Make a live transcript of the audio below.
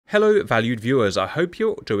Hello valued viewers, I hope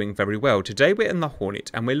you're doing very well. Today we're in the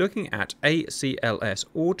Hornet and we're looking at ACLS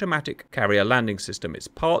Automatic Carrier Landing System. It's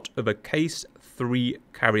part of a Case 3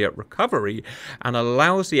 carrier recovery and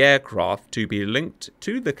allows the aircraft to be linked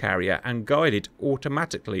to the carrier and guided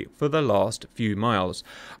automatically for the last few miles.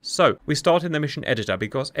 So we start in the mission editor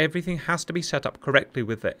because everything has to be set up correctly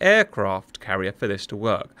with the aircraft carrier for this to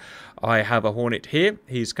work. I have a Hornet here.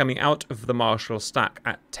 He's coming out of the Marshall stack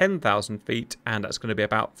at 10,000 feet and that's going to be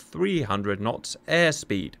about 300 knots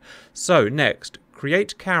airspeed. So next,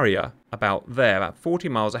 create carrier about there, about 40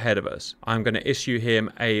 miles ahead of us. I'm going to issue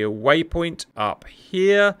him a waypoint up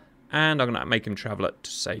here and I'm going to make him travel at,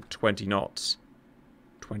 say, 20 knots.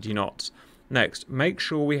 20 knots. Next, make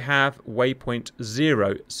sure we have waypoint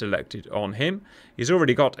 0 selected on him. He's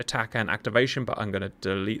already got attack and activation, but I'm going to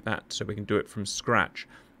delete that so we can do it from scratch.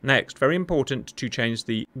 Next, very important to change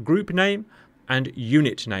the group name and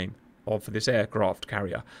unit name of this aircraft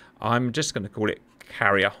carrier. I'm just going to call it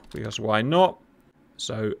carrier because why not?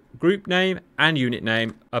 So group name and unit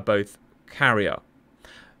name are both carrier.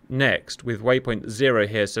 Next, with waypoint 0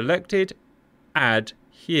 here selected, add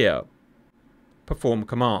here. Perform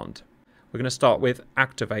command. We're going to start with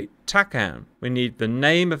activate TACAN. We need the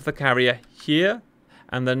name of the carrier here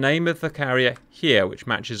and the name of the carrier here, which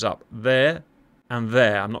matches up there and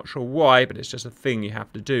there. I'm not sure why, but it's just a thing you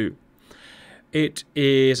have to do. It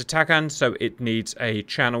is a TACAN, so it needs a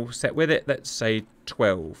channel set with it. Let's say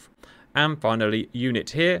 12. And finally, unit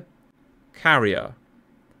here, carrier.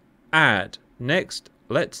 Add. Next,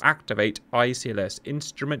 let's activate ACLS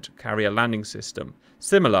Instrument Carrier Landing System.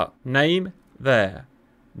 Similar, name there.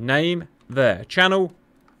 Name there. Channel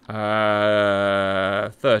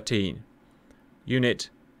 13. Unit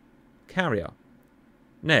carrier.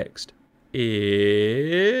 Next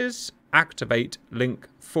is activate link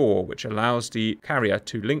 4, which allows the carrier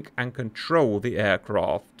to link and control the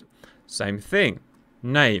aircraft. Same thing.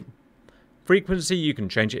 Name. Frequency, you can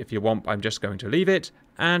change it if you want, but I'm just going to leave it.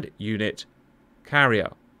 And unit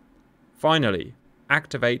carrier. Finally,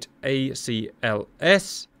 activate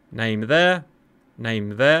ACLS. Name there.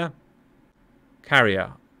 Name there.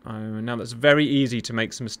 Carrier. Now that's very easy to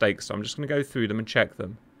make some mistakes, so I'm just going to go through them and check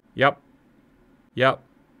them. Yup. Yup.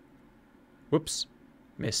 Whoops.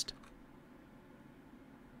 Missed.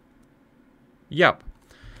 Yup.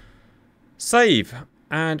 Save.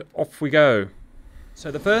 And off we go. So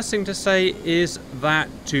the first thing to say is that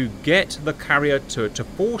to get the carrier to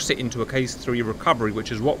force it into a Case 3 recovery,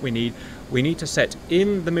 which is what we need to set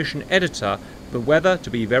in the mission editor the weather to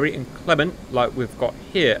be very inclement like we've got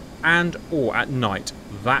here and or at night.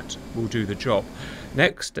 That will do the job.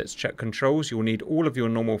 Next, let's check controls. You'll need all of your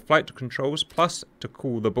normal flight controls plus to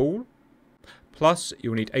cool the ball. Plus,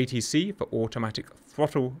 you'll need ATC for automatic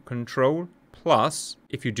throttle control. Plus,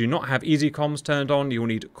 if you do not have easy comms turned on, you'll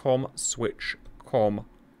need com switch com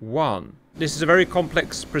 1. This is a very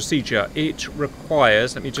complex procedure. It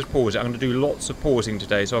requires, let me just pause it. I'm going to do lots of pausing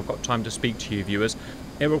today, so I've got time to speak to you viewers.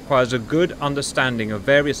 It requires a good understanding of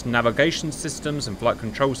various navigation systems and flight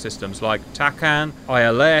control systems like TACAN,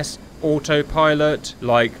 ILS, autopilot,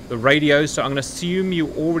 like the radios. So I'm going to assume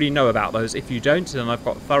you already know about those. If you don't, then I've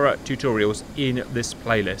got thorough tutorials in this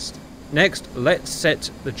playlist. Next, let's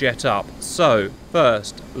set the jet up. So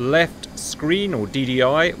first, left screen or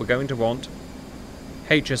DDI, we're going to want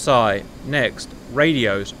HSI. Next,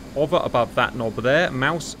 radios. Hover above that knob there.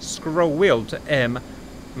 Mouse scroll wheel to M.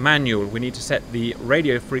 Manual. We need to set the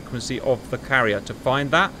radio frequency of the carrier. To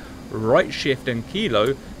find that, right shift and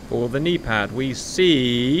kilo for the knee pad. We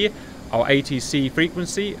see our ATC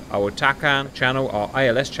frequency, our TACAN channel, our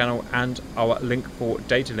ILS channel, and our link for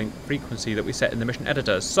data link frequency that we set in the mission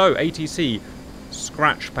editor. So ATC,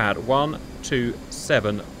 scratch pad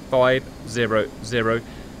 127500.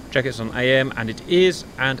 Check it's on AM, and it is,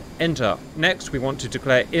 and enter. Next, we want to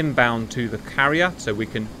declare inbound to the carrier so we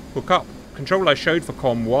can hook up. Control I showed for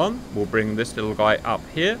COM 1. We'll bring this little guy up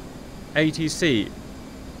here. ATC,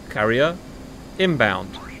 carrier,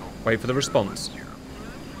 inbound. Wait for the response.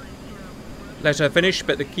 Let her finish,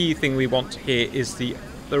 but the key thing we want here is the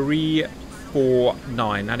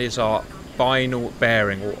 349. That is our final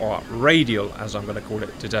bearing, or our radial, as I'm going to call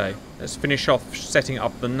it today. Let's finish off setting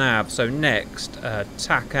up the nav. So next,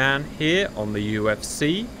 TACAN here on the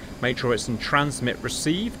UFC. Make sure it's in transmit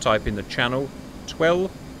receive. Type in the channel 12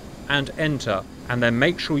 and enter. And then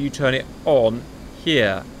make sure you turn it on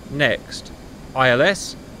here. Next,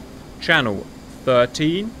 ILS, channel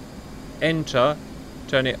 13, enter,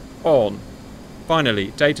 turn it on.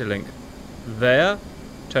 Finally, data link there,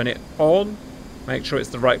 turn it on. Make sure it's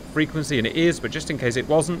the right frequency, and it is, but just in case it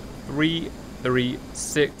wasn't,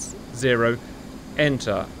 3360,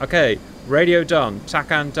 enter. Okay, Radio done,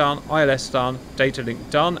 TACAN done, ILS done, data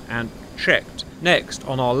link done, and checked. Next,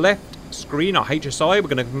 on our left screen, our HSI, we're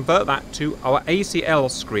going to convert that to our ACL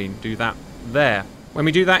screen. Do that there. When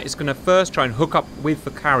we do that, it's going to first try and hook up with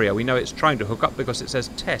the carrier. We know it's trying to hook up because it says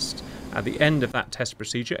test. At the end of that test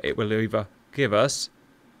procedure, it will either give us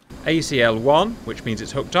ACL1, which means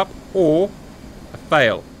it's hooked up, or a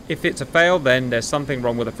fail. If it's a fail, then there's something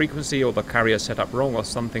wrong with the frequency or the carrier set up wrong or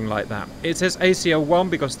something like that. It says ACL1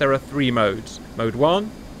 because there are 3 modes. Mode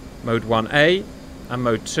 1, Mode 1A, and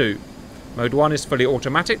Mode 2. Mode 1 is fully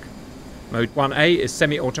automatic, Mode 1A is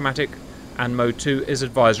semi-automatic, and Mode 2 is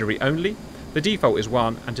advisory only. The default is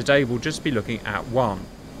 1, and today we'll just be looking at 1.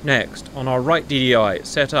 Next, on our right DDI,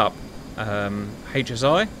 set up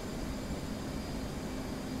HSI.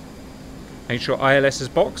 Make sure ILS is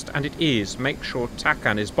boxed, and it is. Make sure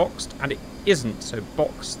TACAN is boxed, and it isn't, so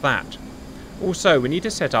box that. Also, we need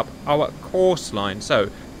to set up our course line. So,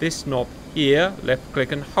 this knob here, left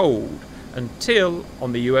click and hold, until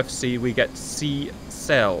on the UFC we get C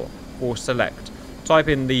cell or select. Type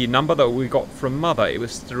in the number that we got from mother. It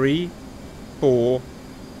was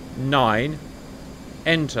 349.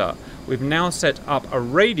 Enter. We've now set up a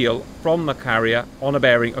radial from the carrier on a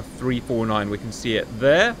bearing of 349. We can see it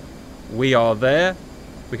there. We are there.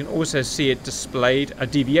 We can also see it displayed, a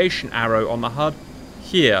deviation arrow on the HUD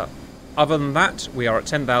here. Other than that, we are at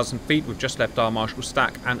 10,000 feet. We've just left our Marshall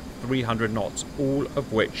stack and 300 knots, all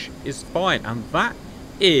of which is fine. And that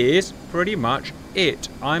is pretty much it.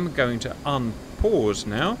 I'm going to unpause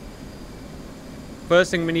now.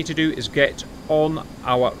 First thing we need to do is get on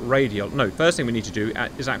our radial. No, first thing we need to do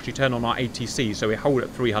is actually turn on our ATC, so we hold at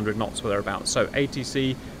 300 knots or thereabouts. So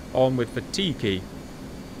ATC on with the T key.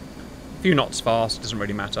 A few knots fast, doesn't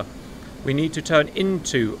really matter. We need to turn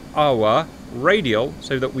into our radial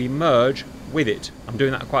so that we merge with it. I'm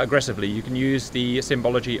doing that quite aggressively. You can use the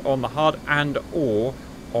symbology on the HUD and or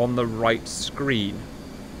on the right screen.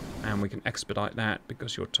 And we can expedite that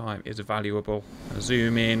because your time is valuable. I'll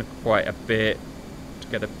zoom in quite a bit to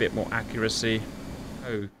get a bit more accuracy.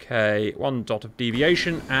 Okay, 1 dot of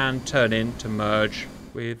deviation and turn in to merge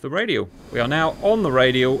with the radial. We are now on the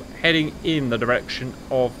radial heading in the direction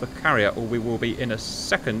of the carrier, or we will be in a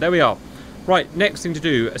second. There we are. Right, next thing to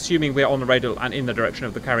do, assuming we're on the radial and in the direction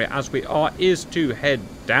of the carrier as we are, is to head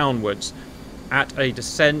downwards at a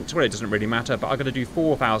descent. Well, it doesn't really matter, but I'm going to do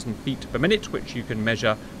 4,000 feet per minute, which you can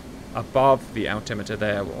measure above the altimeter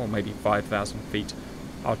there, or maybe 5,000 feet.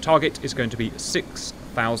 Our target is going to be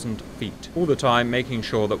 6,000 feet. All the time making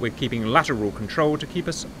sure that we're keeping lateral control to keep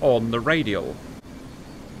us on the radial.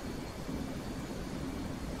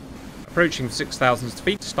 Approaching 6,000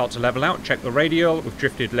 feet, start to level out, check the radial. We've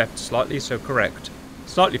drifted left slightly, so correct.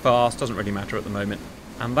 Slightly fast, doesn't really matter at the moment.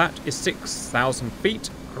 And that is 6,000 feet,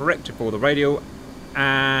 corrected for the radial.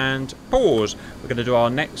 And pause. We're going to do our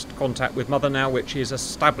next contact with mother now, which is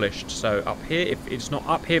established. So up here, if it's not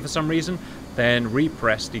up here for some reason, then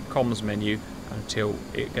repress the comms menu until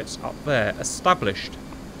it gets up there. Established.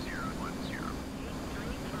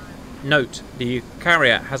 Note, the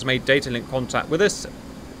carrier has made data link contact with us,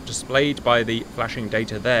 displayed by the flashing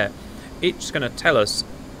data there. It's going to tell us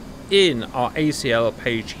in our ACL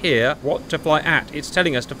page here what to fly at. It's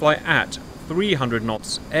telling us to fly at 300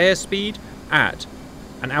 knots airspeed at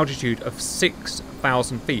an altitude of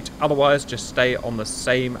 6,000 feet. Otherwise, just stay on the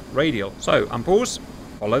same radial. So, unpause,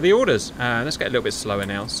 follow the orders. And let's get a little bit slower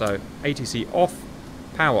now. So, ATC off,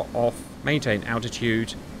 power off, maintain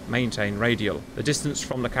altitude, maintain radial. The distance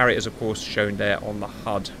from the carrier is, of course, shown there on the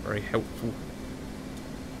HUD. Very helpful.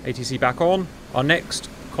 ATC back on. Our next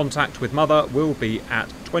contact with mother will be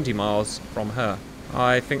at 20 miles from her.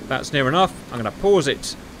 I think that's near enough. I'm going to pause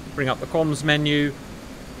it, bring up the comms menu,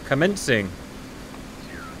 commencing.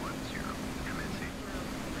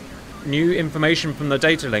 New information from the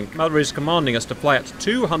data link. Mother is commanding us to fly at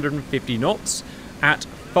 250 knots at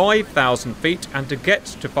 5,000 feet and to get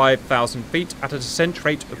to 5,000 feet at a descent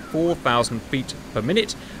rate of 4,000 feet per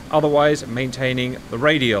minute, otherwise maintaining the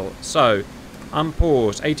radial. So,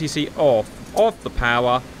 unpause, ATC off the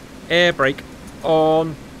power, air brake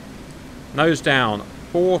on, nose down,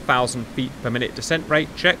 4,000 feet per minute descent rate,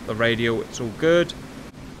 check the radial, it's all good.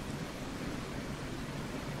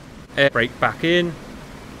 Air brake back in,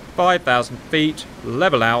 5,000 feet,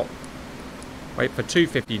 level out, wait for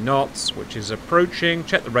 250 knots, which is approaching,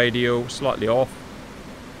 check the radial, slightly off,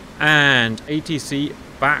 and ATC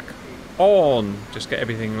back on, just get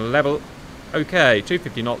everything level. Okay,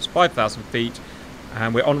 250 knots, 5,000 feet,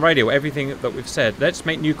 and we're on radio, everything that we've said. Let's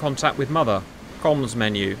make new contact with mother. Comms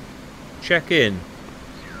menu. Check in.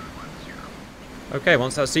 Okay,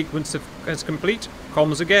 once that sequence is complete,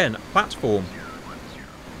 comms again. Platform.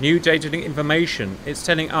 New data link information. It's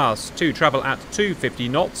telling us to travel at 250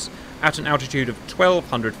 knots at an altitude of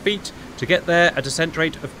 1200 feet. To get there, a descent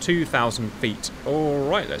rate of 2,000 feet.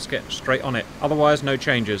 Alright, let's get straight on it. Otherwise, no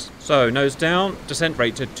changes. So, nose down, descent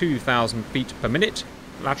rate to 2,000 feet per minute.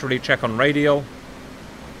 Laterally check on radial.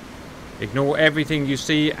 Ignore everything you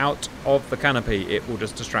see out of the canopy. It will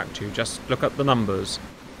just distract you. Just look at the numbers.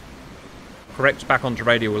 Correct back onto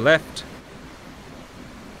radial left.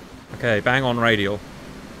 Okay, bang on radial.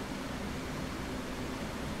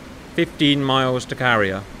 15 miles to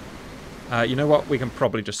carrier. You know what? We can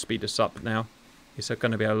probably just speed this up now. It's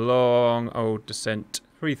going to be a long old descent.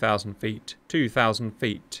 3,000 feet. 2,000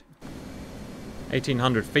 feet.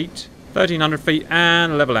 1,800 feet. 1,300 feet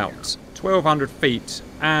and level out. 1,200 feet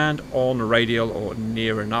and on radial or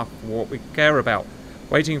near enough what we care about.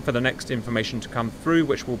 Waiting for the next information to come through,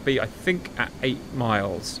 which will be, I think, at 8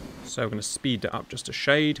 miles. So we're going to speed it up just a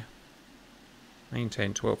shade. Maintain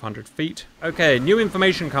 1,200 feet. Okay, new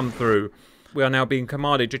information come through. We are now being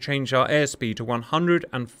commanded to change our airspeed to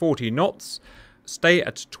 140 knots. Stay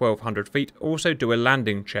at 1,200 feet. Also do a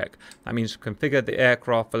landing check. That means configure the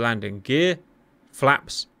aircraft for landing gear,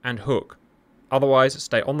 flaps, and hook. Otherwise,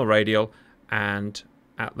 stay on the radial and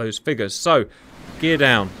at those figures. So, gear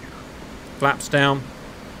down, flaps down,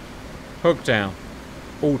 hook down,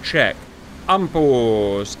 all check.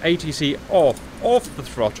 Unpause, ATC off the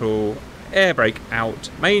throttle, air brake out,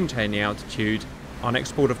 maintain the altitude. Our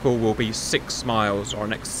next port of call will be 6 miles, or our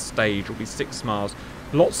next stage will be 6 miles.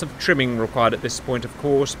 Lots of trimming required at this point, of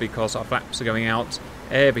course, because our flaps are going out.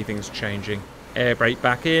 Everything's changing. Air brake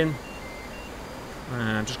back in.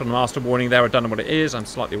 I've just got a master warning there. I don't know what it is. I'm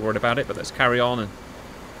slightly worried about it, but let's carry on and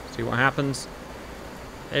see what happens.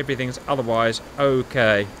 Everything's otherwise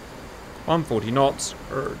okay. 140 knots,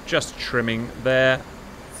 just trimming there.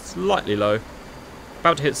 Slightly low.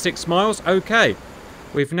 About to hit 6 miles. Okay.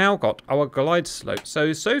 We've now got our glide slope.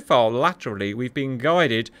 So far, laterally, we've been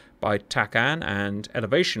guided by TACAN, and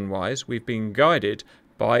elevation-wise, we've been guided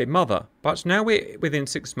by Mother. But now we're within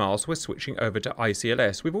 6 miles, we're switching over to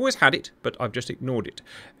ACLS. We've always had it, but I've just ignored it.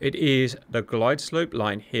 It is the glide slope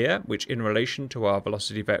line here, which in relation to our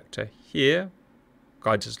velocity vector here,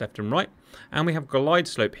 guides us left and right. And we have glide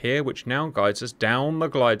slope here, which now guides us down the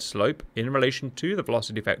glide slope in relation to the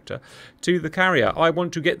velocity vector to the carrier. I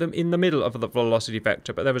want to get them in the middle of the velocity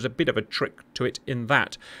vector, but there is a bit of a trick to it in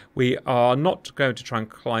that we are not going to try and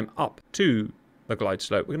climb up to the glide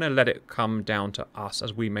slope. We're going to let it come down to us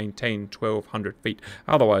as we maintain 1,200 feet.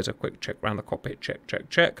 Otherwise, a quick check around the cockpit.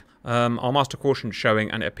 Check. Our master caution showing,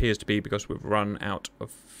 and it appears to be because we've run out of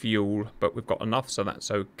fuel, but we've got enough, so that's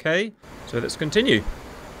okay. So let's continue.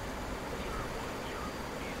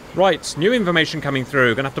 Right, new information coming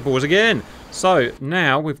through. Gonna have to pause again. So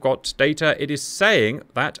now we've got data. It is saying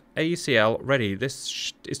that ACL ready.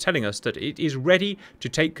 This is telling us that it is ready to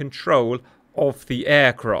take control of the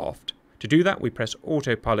aircraft. To do that, we press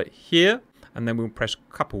autopilot here, and then we'll press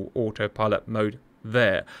couple autopilot mode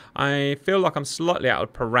there. I feel like I'm slightly out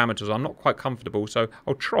of parameters. I'm not quite comfortable, so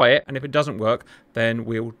I'll try it, and if it doesn't work, then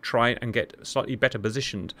we'll try and get slightly better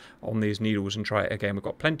positioned on these needles and try it again. We've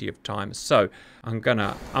got plenty of time. So I'm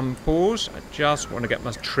gonna unpause. I just want to get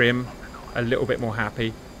my trim a little bit more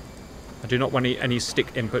happy. I do not want any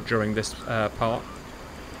stick input during this part.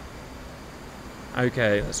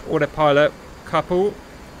 Okay, let's autopilot couple.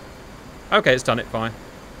 Okay, it's done it fine.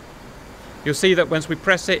 You'll see that once we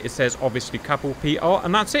press it, it says obviously couple PR,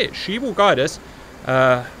 and that's it. She will guide us.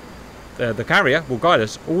 The carrier will guide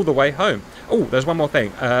us all the way home. Oh, there's one more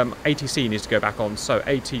thing. ATC needs to go back on. So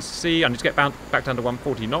ATC, I need to get back down to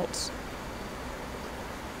 140 knots.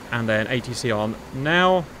 And then ATC on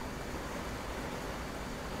now.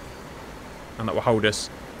 And that will hold us.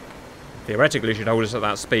 Theoretically, should hold us at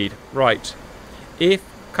that speed. Right. If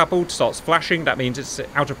coupled starts flashing, that means it's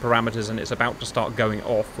out of parameters and it's about to start going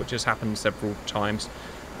off, which has happened several times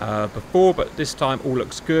before, but this time all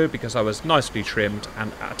looks good because I was nicely trimmed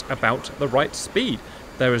and at about the right speed.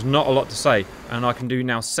 There is not a lot to say, and I can do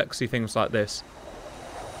now sexy things like this.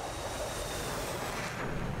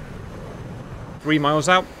 3 miles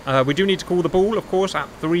out. We do need to call the ball, of course, at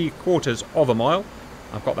 3/4 of a mile.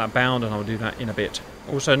 I've got that bound and I'll do that in a bit.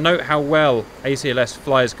 Also, note how well ACLS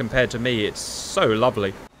flies compared to me. It's so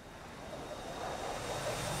lovely.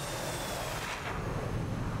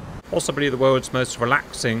 Possibly the world's most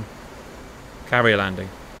relaxing carrier landing.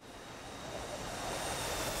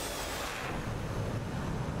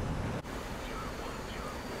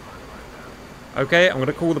 Okay, I'm going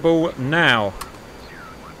to call the ball now.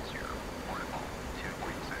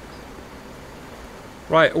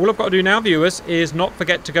 Right, all I've got to do now, viewers, is not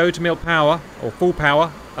forget to go to mil power, or full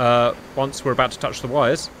power, once we're about to touch the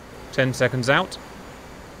wires. 10 seconds out.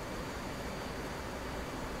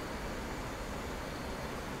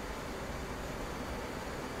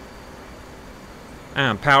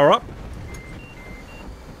 And power up.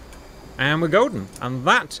 And we're golden. And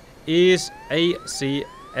that is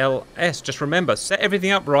ACLS. Just remember, set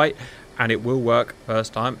everything up right and it will work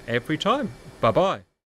first time every time. Bye-bye.